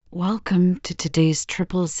Welcome to today's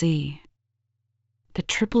Triple Z. The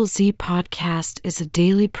Triple Z podcast is a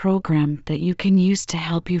daily program that you can use to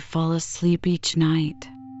help you fall asleep each night.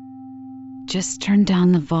 Just turn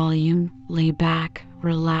down the volume, lay back,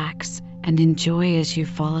 relax, and enjoy as you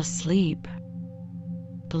fall asleep.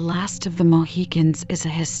 The Last of the Mohicans is a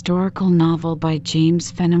historical novel by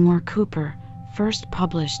James Fenimore Cooper, first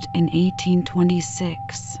published in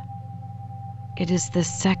 1826. It is the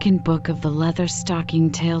second book of the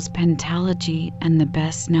Leatherstocking Tales pentalogy and the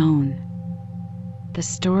best known. The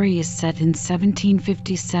story is set in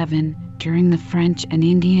 1757 during the French and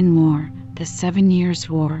Indian War, the 7 Years'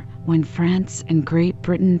 War, when France and Great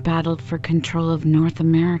Britain battled for control of North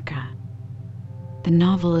America. The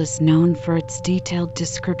novel is known for its detailed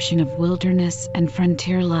description of wilderness and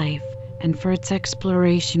frontier life, and for its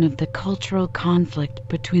exploration of the cultural conflict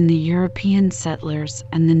between the European settlers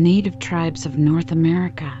and the native tribes of North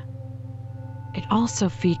America. It also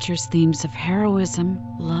features themes of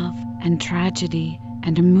heroism, love, and tragedy,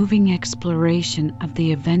 and a moving exploration of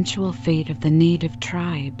the eventual fate of the native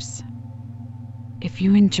tribes. If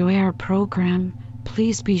you enjoy our program,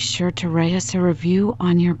 please be sure to write us a review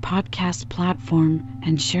on your podcast platform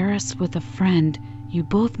and share us with a friend. You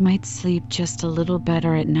both might sleep just a little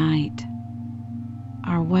better at night.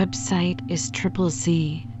 Our website is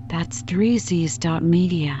ZZZ, that's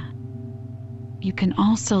 3z's.media. You can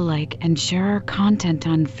also like and share our content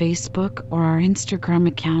on Facebook or our Instagram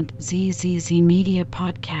account ZZZ Media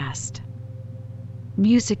Podcast.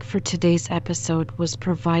 Music for today's episode was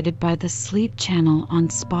provided by the Sleep Channel on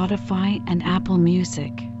Spotify and Apple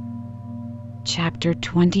Music. Chapter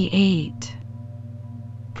 28.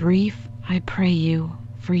 Brief, I pray you,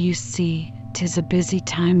 for you see, 'tis a busy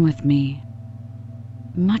time with me.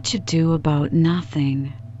 Much ado about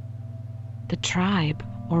nothing. The tribe,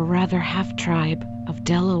 or rather half-tribe, of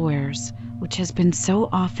Delawares, which has been so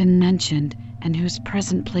often mentioned, and whose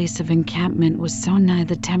present place of encampment was so nigh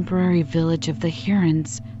the temporary village of the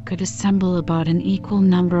Hurons, could assemble about an equal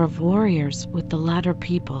number of warriors with the latter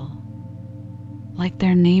people. Like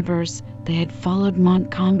their neighbors, they had followed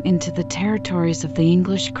Montcalm into the territories of the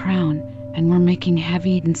English crown, and were making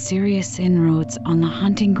heavy and serious inroads on the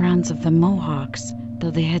hunting grounds of the Mohawks, though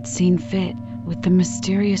they had seen fit, with the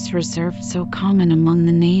mysterious reserve so common among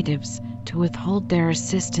the natives, to withhold their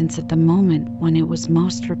assistance at the moment when it was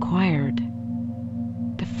most required.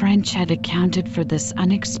 The French had accounted for this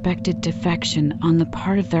unexpected defection on the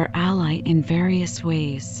part of their ally in various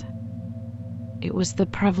ways. It was the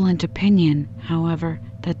prevalent opinion, however,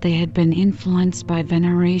 that they had been influenced by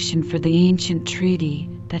veneration for the ancient treaty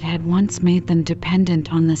that had once made them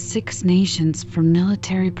dependent on the Six Nations for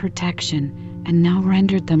military protection, and now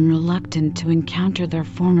rendered them reluctant to encounter their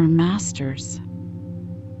former masters.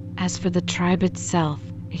 As for the tribe itself,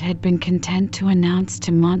 it had been content to announce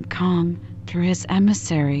to Montcalm, through his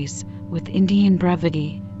emissaries, with Indian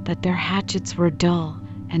brevity, that their hatchets were dull,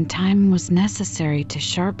 and time was necessary to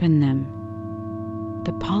sharpen them.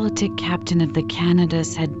 The politic captain of the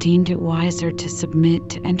Canadas had deemed it wiser to submit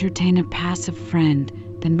to entertain a passive friend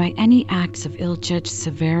than by any acts of ill-judged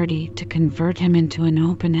severity to convert him into an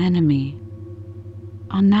open enemy.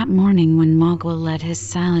 On that morning when Magua led his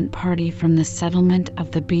silent party from the settlement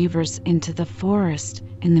of the Beavers into the forest,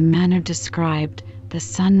 in the manner described, the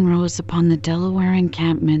sun rose upon the Delaware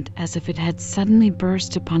encampment as if it had suddenly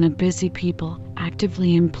burst upon a busy people,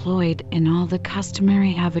 actively employed in all the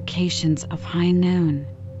customary avocations of high noon.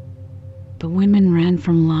 The women ran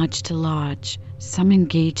from lodge to lodge, some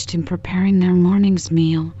engaged in preparing their morning's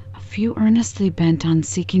meal, a few earnestly bent on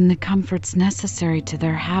seeking the comforts necessary to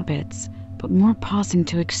their habits, but more pausing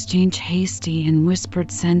to exchange hasty and whispered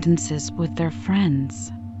sentences with their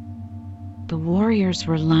friends. The warriors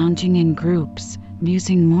were lounging in groups,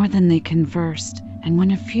 musing more than they conversed, and when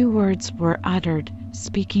a few words were uttered,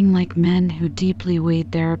 speaking like men who deeply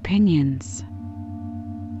weighed their opinions.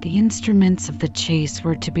 The instruments of the chase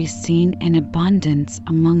were to be seen in abundance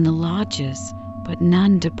among the lodges, but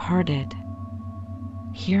none departed.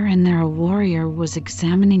 Here and there a warrior was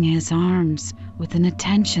examining his arms with an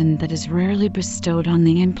attention that is rarely bestowed on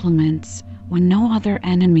the implements when no other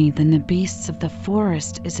enemy than the beasts of the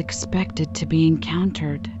forest is expected to be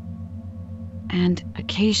encountered. And,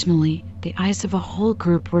 occasionally, the eyes of a whole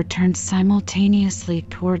group were turned simultaneously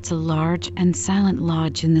towards a large and silent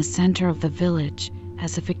lodge in the center of the village,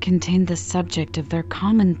 as if it contained the subject of their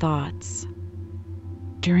common thoughts.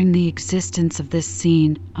 During the existence of this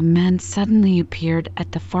scene, a man suddenly appeared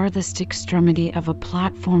at the farthest extremity of a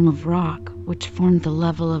platform of rock which formed the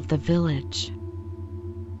level of the village.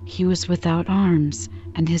 He was without arms,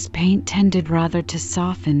 and his paint tended rather to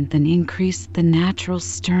soften than increase the natural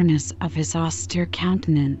sternness of his austere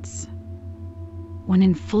countenance. When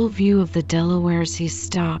in full view of the Delawares, he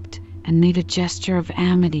stopped and made a gesture of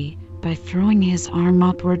amity by throwing his arm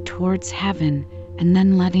upward towards heaven and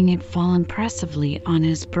then letting it fall impressively on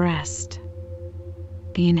his breast.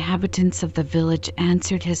 The inhabitants of the village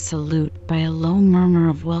answered his salute by a low murmur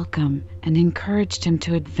of welcome and encouraged him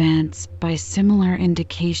to advance by similar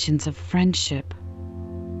indications of friendship.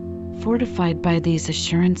 Fortified by these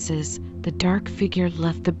assurances, the dark figure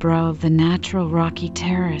left the brow of the natural rocky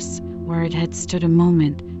terrace, where it had stood a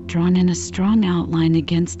moment, drawn in a strong outline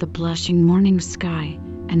against the blushing morning sky,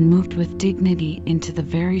 and moved with dignity into the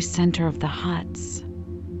very center of the huts.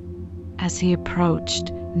 As he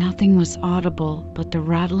approached, nothing was audible but the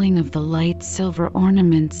rattling of the light silver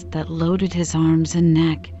ornaments that loaded his arms and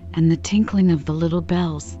neck, and the tinkling of the little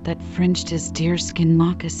bells that fringed his deerskin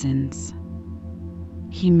moccasins.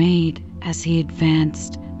 He made, as he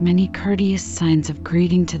advanced, many courteous signs of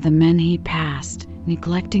greeting to the men he passed,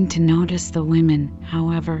 neglecting to notice the women,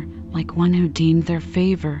 however, like one who deemed their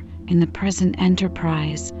favor in the present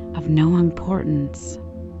enterprise of no importance.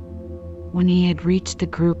 When he had reached the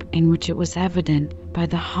group in which it was evident by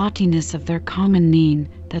the haughtiness of their common mien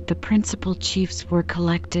that the principal chiefs were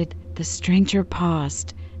collected, the stranger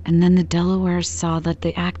paused, and then the Delawares saw that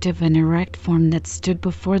the active and erect form that stood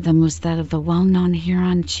before them was that of the well-known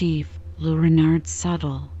Huron chief, Le Renard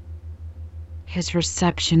Subtle. His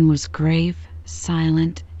reception was grave,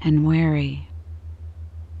 silent, and wary.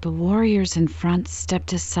 The warriors in front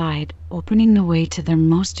stepped aside, opening the way to their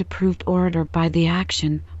most approved orator by the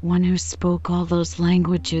action, one who spoke all those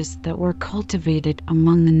languages that were cultivated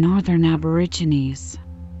among the northern aborigines.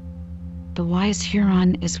 "The wise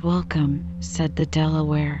Huron is welcome," said the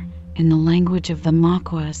Delaware. "In the language of the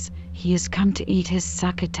Maquas, he has come to eat his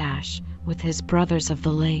succotash with his brothers of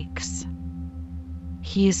the lakes."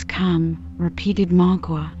 "He is come," repeated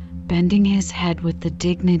Magua, bending his head with the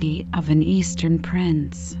dignity of an Eastern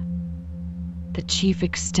prince. The chief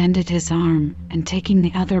extended his arm, and taking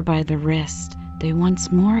the other by the wrist, they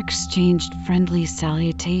once more exchanged friendly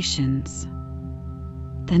salutations.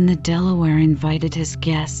 Then the Delaware invited his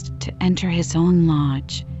guest to enter his own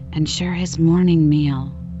lodge and share his morning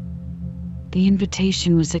meal. The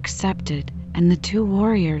invitation was accepted, and the two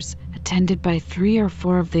warriors, attended by 3 or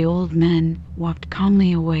 4 of the old men, walked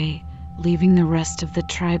calmly away, leaving the rest of the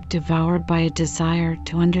tribe devoured by a desire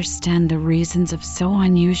to understand the reasons of so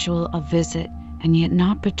unusual a visit, and yet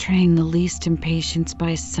not betraying the least impatience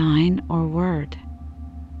by sign or word.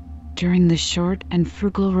 During the short and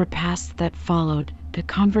frugal repast that followed, the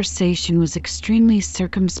conversation was extremely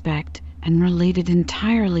circumspect and related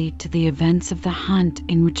entirely to the events of the hunt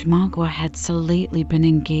in which Magua had so lately been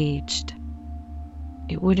engaged.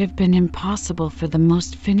 It would have been impossible for the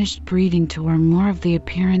most finished breeding to wear more of the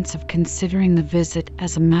appearance of considering the visit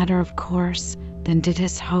as a matter of course than did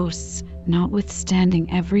his hosts,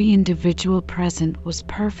 notwithstanding every individual present was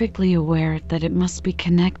perfectly aware that it must be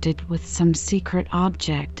connected with some secret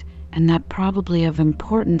object, and that probably of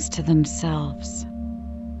importance to themselves.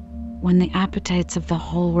 When the appetites of the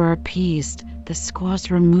whole were appeased, the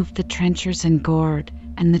squaws removed the trenchers and gourd,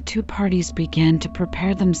 and the two parties began to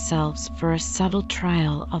prepare themselves for a subtle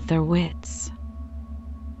trial of their wits.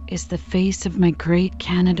 "Is the face of my great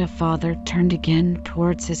Canada father turned again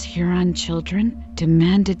towards his Huron children?"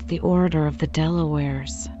 demanded the orator of the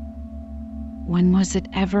Delawares. "When was it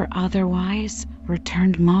ever otherwise?"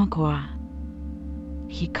 returned Magua.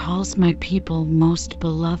 "He calls my people most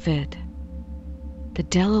beloved." The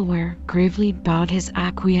Delaware gravely bowed his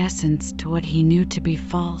acquiescence to what he knew to be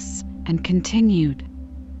false, and continued,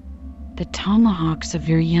 "The tomahawks of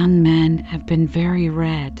your young men have been very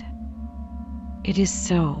red." "It is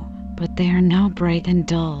so, but they are now bright and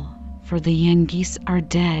dull, for the Yengeese are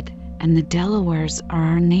dead, and the Delawares are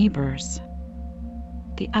our neighbors."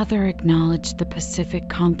 The other acknowledged the pacific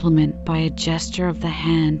compliment by a gesture of the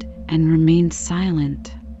hand, and remained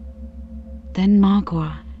silent. Then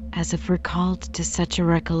Magua, as if recalled to such a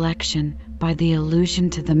recollection by the allusion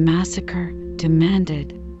to the massacre,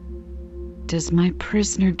 demanded, "Does my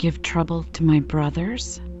prisoner give trouble to my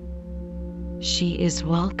brothers?" "She is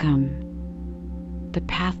welcome. The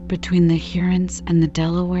path between the Hurons and the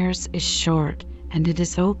Delawares is short, and it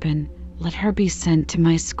is open. Let her be sent to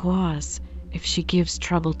my squaws, if she gives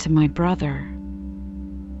trouble to my brother."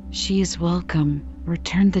 "She is welcome,"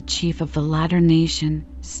 returned the chief of the latter nation,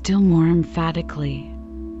 still more emphatically.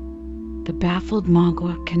 The baffled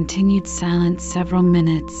Magua continued silent several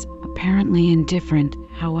minutes, apparently indifferent,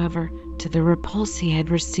 however, to the repulse he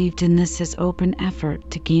had received in this his open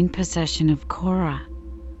effort to gain possession of Cora.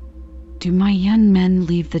 Do my young men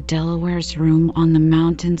leave the Delawares' room on the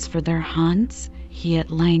mountains for their hunts? He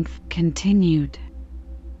at length continued.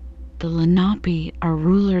 The Lenape are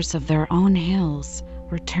rulers of their own hills,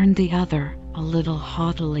 returned the other, a little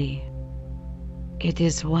haughtily. It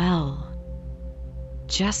is well.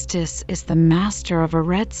 Justice is the master of a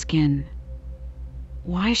redskin.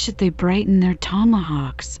 Why should they brighten their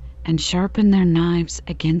tomahawks and sharpen their knives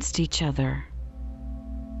against each other?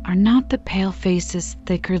 Are not the pale faces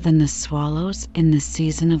thicker than the swallows in the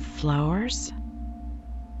season of flowers?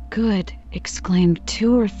 Good, exclaimed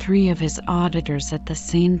 2 or 3 of his auditors at the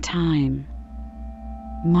same time.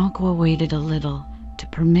 Magua waited a little to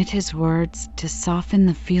permit his words to soften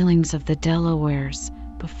the feelings of the Delawares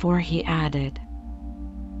before he added,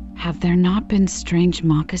 Have there not been strange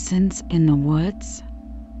moccasins in the woods?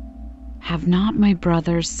 Have not my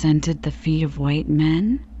brothers scented the feet of white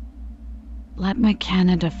men? Let my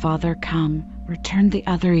Canada father come, returned the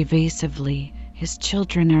other evasively. His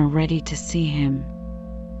children are ready to see him.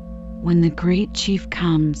 When the great chief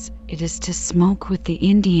comes, it is to smoke with the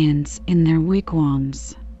Indians in their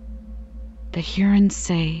wigwams. The Hurons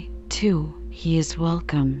say, too, he is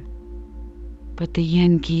welcome. But the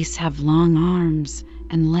Yengeese have long arms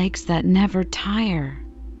and legs that never tire.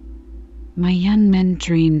 My young men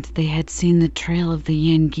dreamed they had seen the trail of the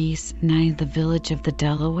Yengeese nigh the village of the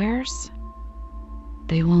Delawares.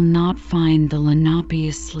 They will not find the Lenape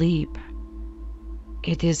asleep.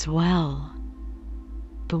 It is well.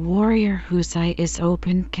 The warrior whose eye is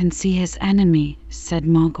open can see his enemy, said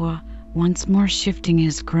Magua, once more shifting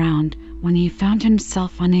his ground when he found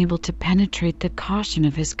himself unable to penetrate the caution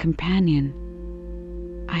of his companion.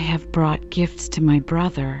 I have brought gifts to my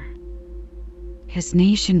brother. His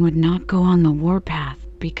nation would not go on the warpath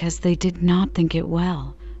because they did not think it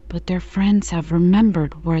well, but their friends have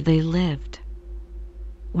remembered where they lived.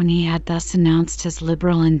 When he had thus announced his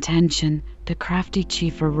liberal intention, the crafty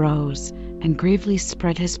chief arose and gravely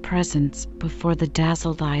spread his presents before the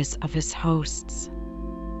dazzled eyes of his hosts.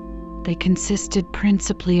 They consisted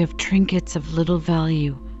principally of trinkets of little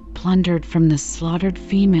value, plundered from the slaughtered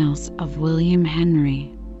females of William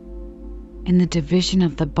Henry. In the division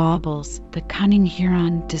of the baubles, the cunning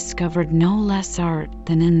Huron discovered no less art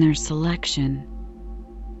than in their selection.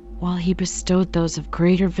 While he bestowed those of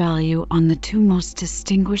greater value on the 2 most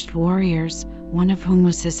distinguished warriors, one of whom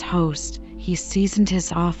was his host, he seasoned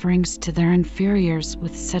his offerings to their inferiors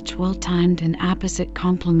with such well-timed and apposite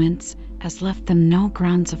compliments as left them no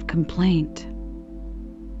grounds of complaint.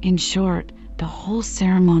 In short, the whole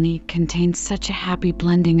ceremony contained such a happy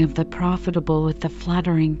blending of the profitable with the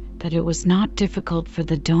flattering that it was not difficult for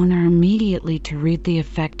the donor immediately to read the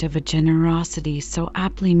effect of a generosity so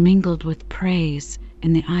aptly mingled with praise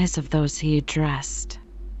in the eyes of those he addressed.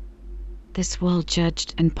 This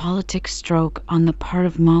well-judged and politic stroke on the part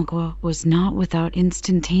of Magua was not without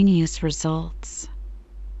instantaneous results.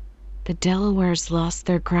 The Delawares lost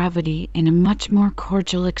their gravity in a much more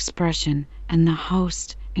cordial expression, and the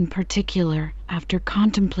host, in particular, after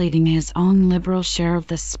contemplating his own liberal share of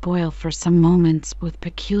the spoil for some moments with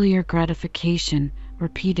peculiar gratification,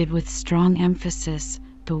 repeated with strong emphasis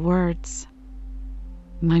the words,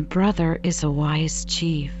 My brother is a wise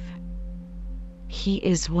chief. He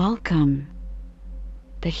is welcome.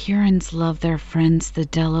 The Hurons love their friends the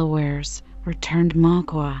Delawares, returned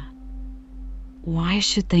Magua. Why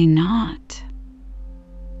should they not?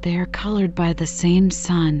 They are colored by the same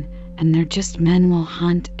sun, and their just men will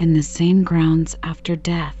hunt in the same grounds after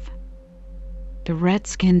death. The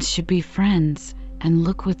redskins should be friends and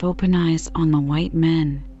look with open eyes on the white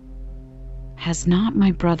men. Has not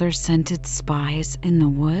my brother scented spies in the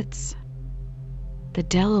woods? The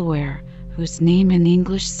Delaware, whose name in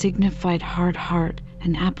English signified hard heart,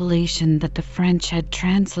 an appellation that the French had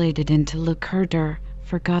translated into le coeur dur,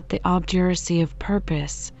 forgot the obduracy of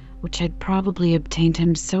purpose which had probably obtained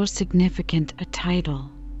him so significant a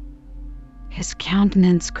title. His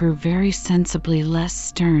countenance grew very sensibly less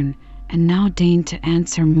stern, and now deigned to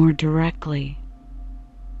answer more directly.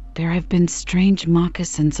 There have been strange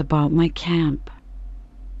moccasins about my camp.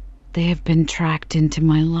 They have been tracked into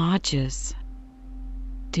my lodges.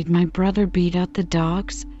 Did my brother beat out the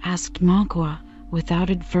dogs? Asked Magua, without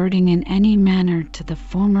adverting in any manner to the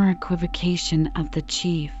former equivocation of the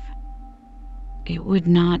chief. It would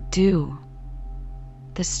not do.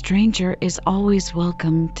 The stranger is always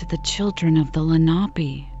welcome to the children of the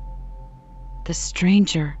Lenape. The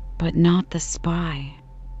stranger, but not the spy.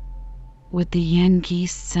 Would the Yengeese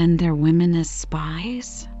send their women as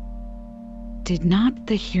spies? Did not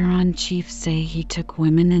the Huron chief say he took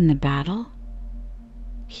women in the battle?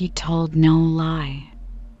 He told no lie.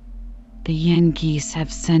 The Yengeese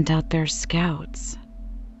have sent out their scouts.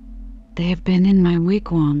 They have been in my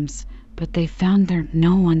wigwams, but they found there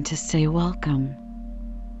no one to say welcome.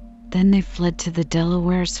 Then they fled to the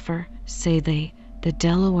Delawares, for, say they, the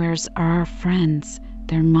Delawares are our friends,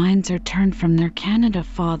 their minds are turned from their Canada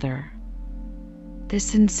father.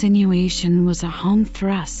 This insinuation was a home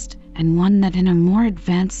thrust, and one that in a more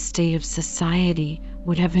advanced state of society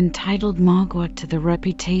would have entitled Magua to the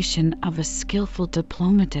reputation of a skillful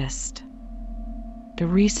diplomatist. The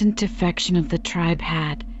recent defection of the tribe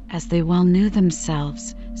had, as they well knew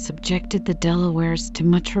themselves, subjected the Delawares to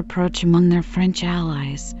much reproach among their French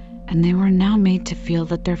allies, and they were now made to feel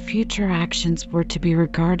that their future actions were to be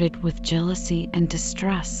regarded with jealousy and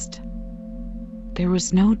distrust. There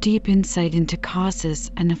was no deep insight into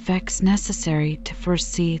causes and effects necessary to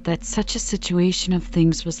foresee that such a situation of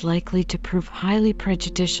things was likely to prove highly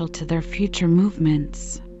prejudicial to their future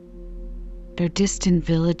movements. Their distant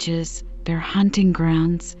villages, their hunting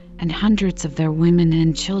grounds, and hundreds of their women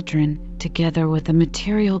and children, together with a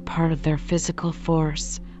material part of their physical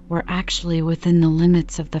force, were actually within the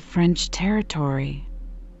limits of the French territory.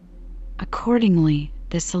 Accordingly,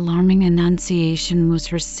 this alarming annunciation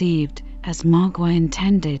was received, as Magua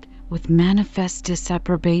intended, with manifest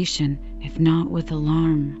disapprobation, if not with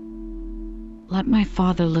alarm. "Let my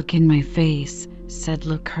father look in my face," said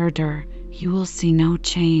Le Coeur, "he will see no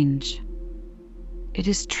change. It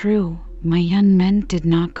is true, my young men did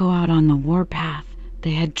not go out on the warpath,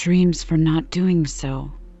 they had dreams for not doing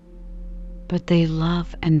so. But they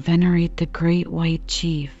love and venerate the great white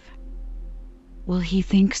chief. Will he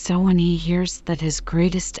think so when he hears that his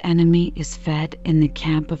greatest enemy is fed in the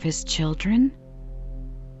camp of his children?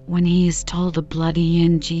 When he is told a bloody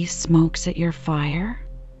Yinji smokes at your fire?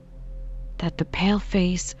 That the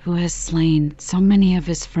paleface who has slain so many of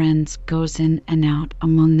his friends goes in and out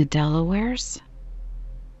among the Delawares?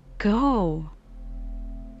 Go!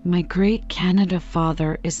 My great Canada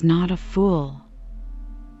father is not a fool."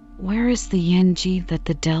 "Where is the Yinji that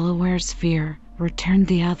the Delawares fear?" returned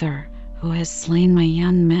the other, "who has slain my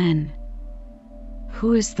young men?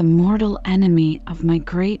 Who is the mortal enemy of my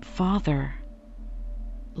great father?"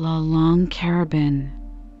 "La Longue Carabine."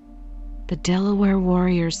 The Delaware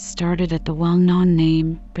warriors started at the well-known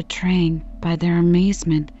name, betraying, by their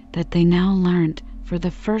amazement, that they now learnt, for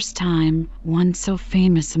the first time, one so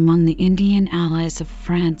famous among the Indian allies of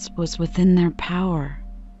France was within their power.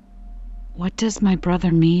 "What does my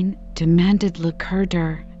brother mean?" demanded Le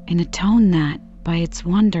Coeur, in a tone that, by its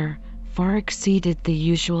wonder, far exceeded the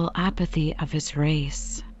usual apathy of his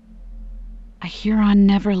race. "A Huron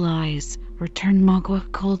never lies," returned Magua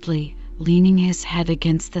coldly, leaning his head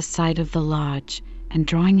against the side of the lodge, and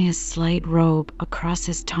drawing his slight robe across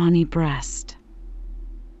his tawny breast.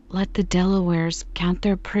 "Let the Delawares count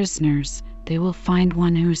their prisoners, they will find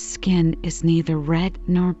one whose skin is neither red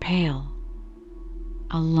nor pale."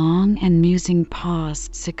 A long and musing pause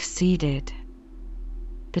succeeded.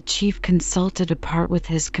 The chief consulted apart with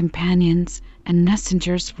his companions, and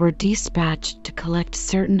messengers were dispatched to collect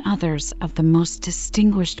certain others of the most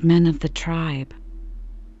distinguished men of the tribe.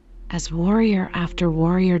 As warrior after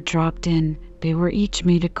warrior dropped in, they were each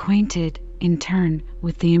made acquainted, in turn,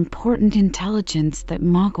 with the important intelligence that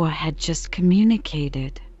Magua had just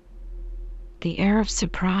communicated. The air of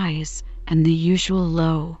surprise, and the usual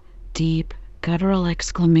low, deep, guttural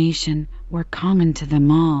exclamation were common to them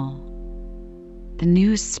all. The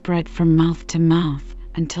news spread from mouth to mouth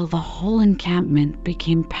until the whole encampment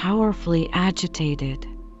became powerfully agitated.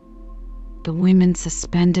 The women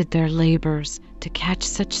suspended their labors to catch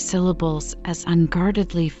such syllables as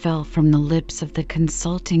unguardedly fell from the lips of the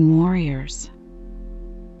consulting warriors.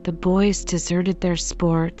 The boys deserted their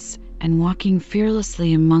sports, and walking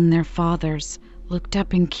fearlessly among their fathers, looked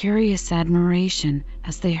up in curious admiration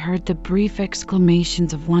as they heard the brief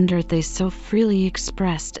exclamations of wonder they so freely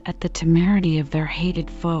expressed at the temerity of their hated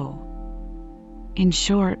foe. In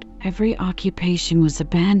short, every occupation was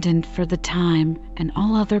abandoned for the time, and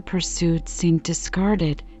all other pursuits seemed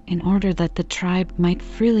discarded, in order that the tribe might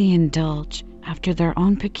freely indulge, after their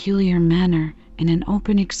own peculiar manner, in an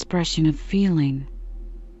open expression of feeling.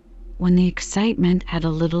 When the excitement had a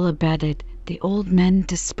little abated, the old men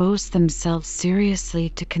disposed themselves seriously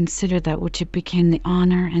to consider that which it became the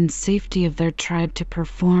honor and safety of their tribe to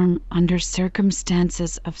perform under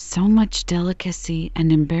circumstances of so much delicacy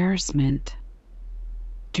and embarrassment.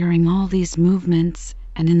 During all these movements,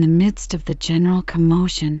 and in the midst of the general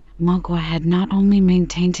commotion, Magua had not only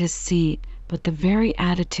maintained his seat, but the very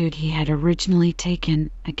attitude he had originally taken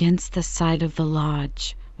against the side of the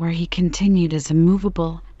lodge, where he continued as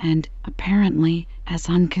immovable and, apparently, as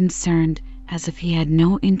unconcerned as if he had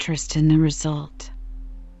no interest in the result.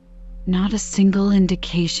 Not a single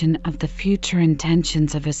indication of the future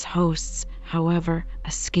intentions of his hosts, however,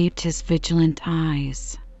 escaped his vigilant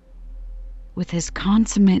eyes. With his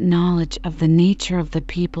consummate knowledge of the nature of the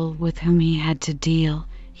people with whom he had to deal,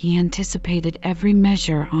 he anticipated every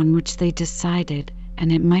measure on which they decided,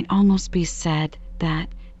 and it might almost be said that,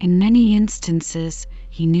 in many instances,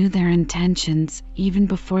 he knew their intentions even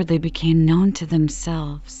before they became known to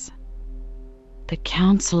themselves. The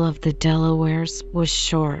council of the Delawares was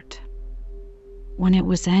short. When it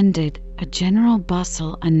was ended, a general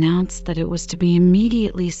bustle announced that it was to be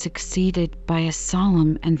immediately succeeded by a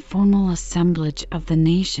solemn and formal assemblage of the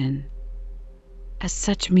nation. As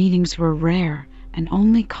such meetings were rare and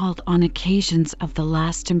only called on occasions of the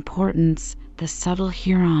last importance, the subtle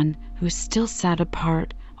Huron, who still sat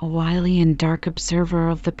apart, a wily and dark observer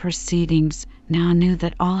of the proceedings, now knew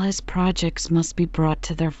that all his projects must be brought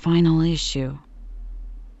to their final issue.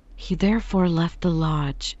 He therefore left the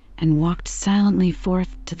lodge and walked silently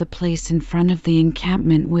forth to the place in front of the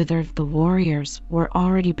encampment whither the warriors were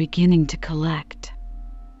already beginning to collect.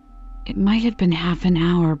 It might have been half an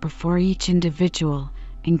hour before each individual,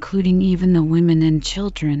 including even the women and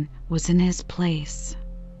children, was in his place.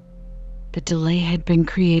 The delay had been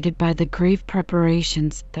created by the grave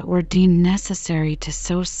preparations that were deemed necessary to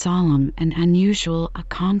so solemn and unusual a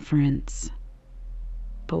conference.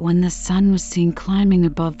 But when the sun was seen climbing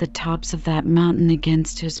above the tops of that mountain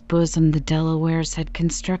against whose bosom the Delawares had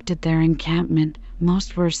constructed their encampment,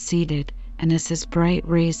 most were seated, and as his bright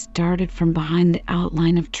rays darted from behind the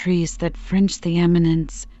outline of trees that fringed the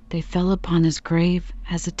eminence, they fell upon as grave,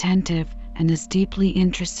 as attentive, and as deeply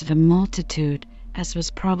interested a multitude as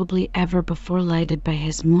was probably ever before lighted by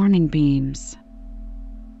his morning beams.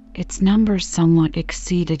 Its number somewhat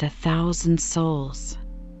exceeded 1,000 souls.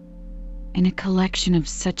 In a collection of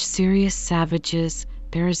such serious savages,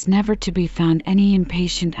 there is never to be found any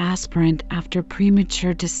impatient aspirant after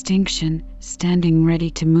premature distinction, standing ready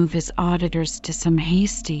to move his auditors to some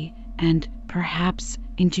hasty and, perhaps,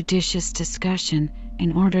 injudicious discussion,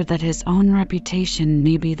 in order that his own reputation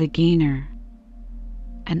may be the gainer.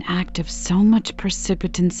 An act of so much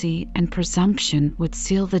precipitancy and presumption would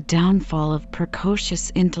seal the downfall of precocious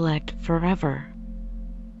intellect forever.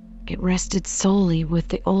 It rested solely with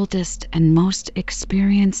the oldest and most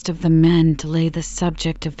experienced of the men to lay the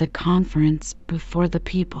subject of the conference before the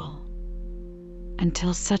people.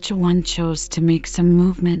 Until such a one chose to make some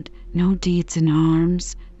movement, no deeds in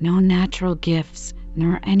arms, no natural gifts,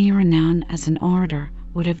 nor any renown as an orator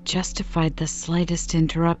would have justified the slightest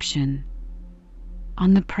interruption.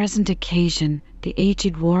 On the present occasion, the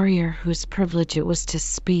aged warrior whose privilege it was to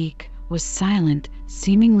speak was silent,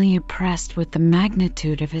 seemingly oppressed with the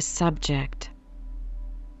magnitude of his subject.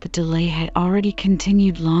 The delay had already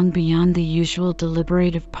continued long beyond the usual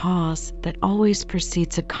deliberative pause that always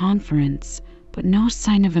precedes a conference, but no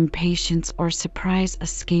sign of impatience or surprise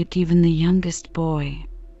escaped even the youngest boy.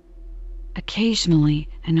 Occasionally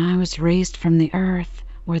an eye was raised from the earth,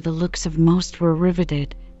 where the looks of most were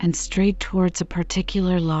riveted, and strayed towards a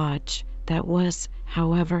particular lodge that was,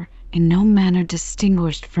 however, in no manner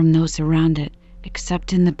distinguished from those around it,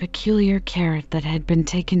 except in the peculiar care that had been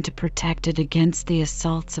taken to protect it against the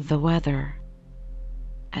assaults of the weather.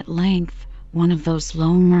 At length, one of those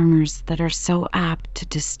low murmurs that are so apt to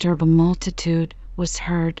disturb a multitude was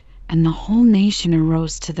heard, and the whole nation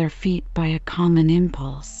arose to their feet by a common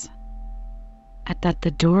impulse. At that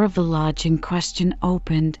the door of the lodge in question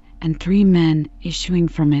opened, and 3 men, issuing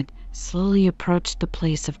from it, slowly approached the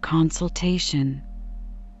place of consultation.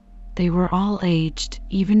 They were all aged,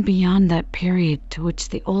 even beyond that period to which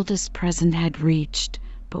the oldest present had reached,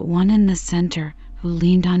 but one in the center, who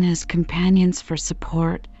leaned on his companions for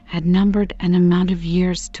support, had numbered an amount of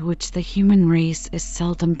years to which the human race is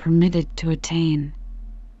seldom permitted to attain.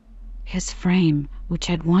 His frame, which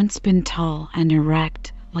had once been tall and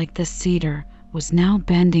erect, like the cedar, was now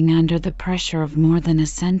bending under the pressure of more than a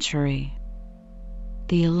century.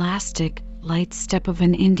 The elastic, light step of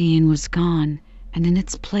an Indian was gone, and in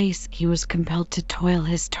its place he was compelled to toil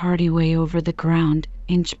his tardy way over the ground,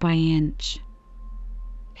 inch by inch.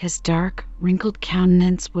 His dark, wrinkled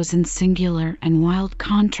countenance was in singular and wild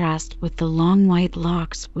contrast with the long white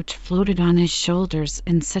locks which floated on his shoulders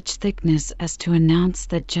in such thickness as to announce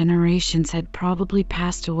that generations had probably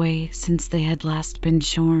passed away since they had last been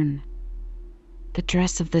shorn. The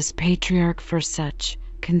dress of this patriarch for such,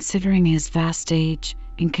 considering his vast age,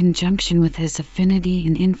 in conjunction with his affinity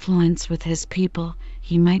and influence with his people,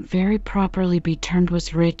 he might very properly be termed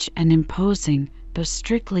was rich and imposing, though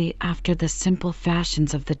strictly after the simple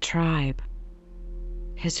fashions of the tribe.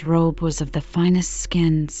 His robe was of the finest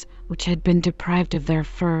skins, which had been deprived of their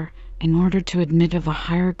fur, in order to admit of a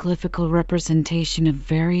hieroglyphical representation of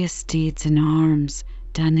various deeds and arms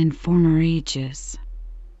done in former ages.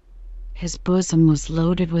 His bosom was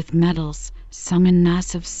loaded with medals, some in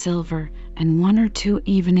massive silver, and one or two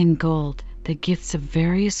even in gold, the gifts of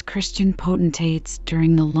various Christian potentates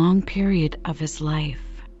during the long period of his life.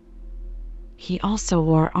 He also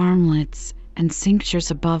wore armlets and cinctures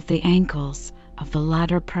above the ankles, of the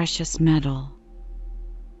latter precious metal.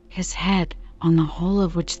 His head, on the whole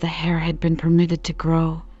of which the hair had been permitted to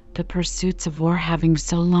grow, the pursuits of war having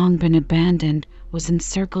so long been abandoned, was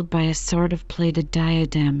encircled by a sort of plated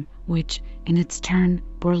diadem, which, in its turn,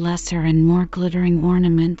 bore lesser and more glittering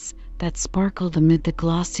ornaments that sparkled amid the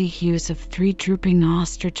glossy hues of 3 drooping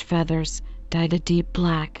ostrich feathers, dyed a deep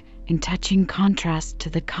black, in touching contrast to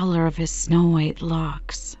the color of his snow-white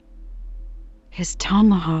locks. His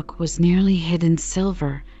tomahawk was nearly hid in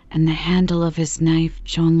silver, and the handle of his knife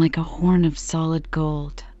shone like a horn of solid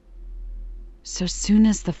gold. So soon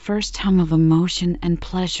as the first hum of emotion and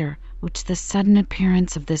pleasure which the sudden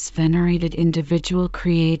appearance of this venerated individual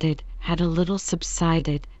created had a little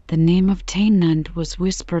subsided, the name of Teignmund was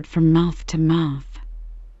whispered from mouth to mouth.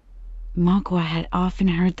 Magua had often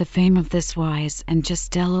heard the fame of this wise and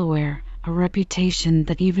just Delaware, a reputation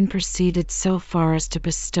that even proceeded so far as to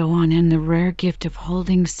bestow on him the rare gift of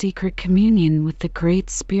holding secret communion with the Great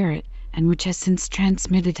Spirit, and which has since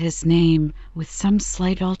transmitted his name, with some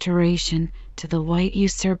slight alteration, to the white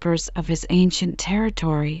usurpers of his ancient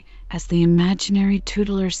territory, as the imaginary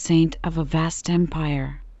tutelar saint of a vast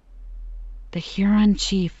empire. The Huron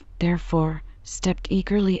chief, therefore, stepped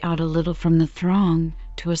eagerly out a little from the throng,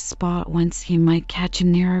 to a spot whence he might catch a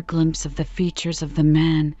nearer glimpse of the features of the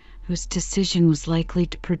man whose decision was likely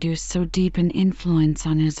to produce so deep an influence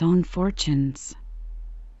on his own fortunes.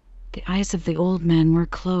 The eyes of the old man were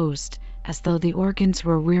closed, as though the organs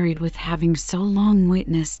were wearied with having so long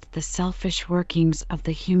witnessed the selfish workings of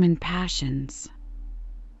the human passions.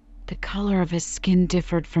 The color of his skin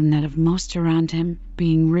differed from that of most around him,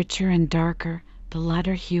 being richer and darker, the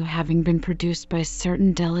latter hue having been produced by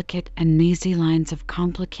certain delicate and mazy lines of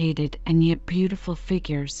complicated and yet beautiful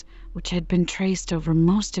figures, which had been traced over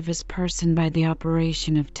most of his person by the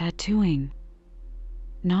operation of tattooing.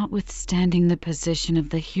 Notwithstanding the position of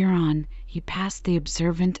the Huron, he passed the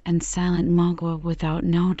observant and silent Magua without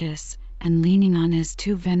notice, and leaning on his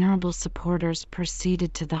 2 venerable supporters,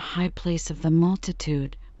 proceeded to the high place of the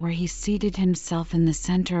multitude, where he seated himself in the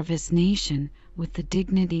center of his nation, with the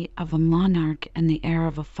dignity of a monarch and the air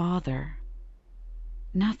of a father.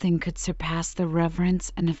 Nothing could surpass the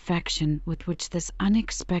reverence and affection with which this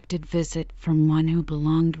unexpected visit from one who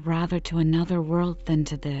belonged rather to another world than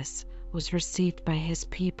to this was received by his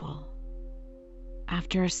people.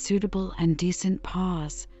 After a suitable and decent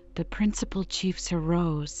pause, the principal chiefs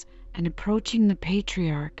arose, and approaching the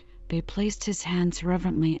patriarch, they placed his hands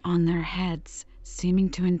reverently on their heads, seeming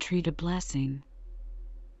to entreat a blessing.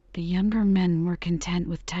 The younger men were content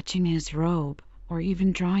with touching his robe, or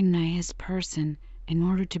even drawing nigh his person, in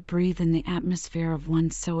order to breathe in the atmosphere of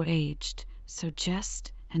one so aged, so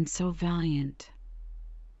just, and so valiant.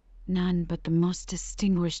 None but the most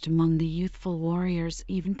distinguished among the youthful warriors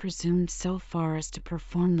even presumed so far as to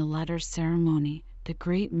perform the latter ceremony, the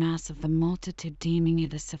great mass of the multitude deeming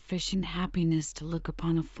it a sufficient happiness to look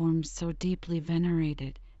upon a form so deeply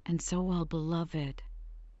venerated and so well beloved.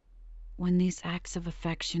 When these acts of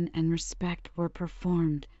affection and respect were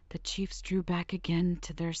performed, the chiefs drew back again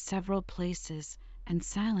to their several places, and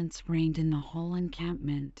silence reigned in the whole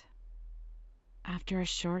encampment. After a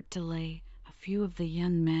short delay, a few of the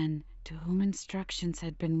young men, to whom instructions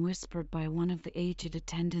had been whispered by one of the aged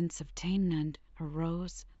attendants of Teignmund,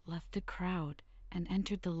 arose, left the crowd, and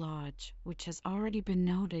entered the lodge, which has already been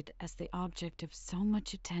noted as the object of so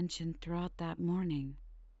much attention throughout that morning.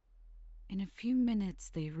 In a few minutes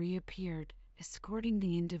they reappeared, escorting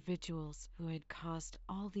the individuals who had caused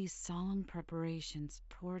all these solemn preparations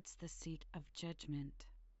towards the seat of judgment.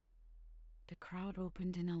 The crowd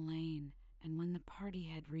opened in a lane, and when the party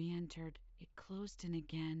had re-entered, it closed in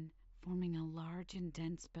again, forming a large and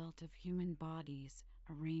dense belt of human bodies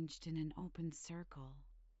arranged in an open circle.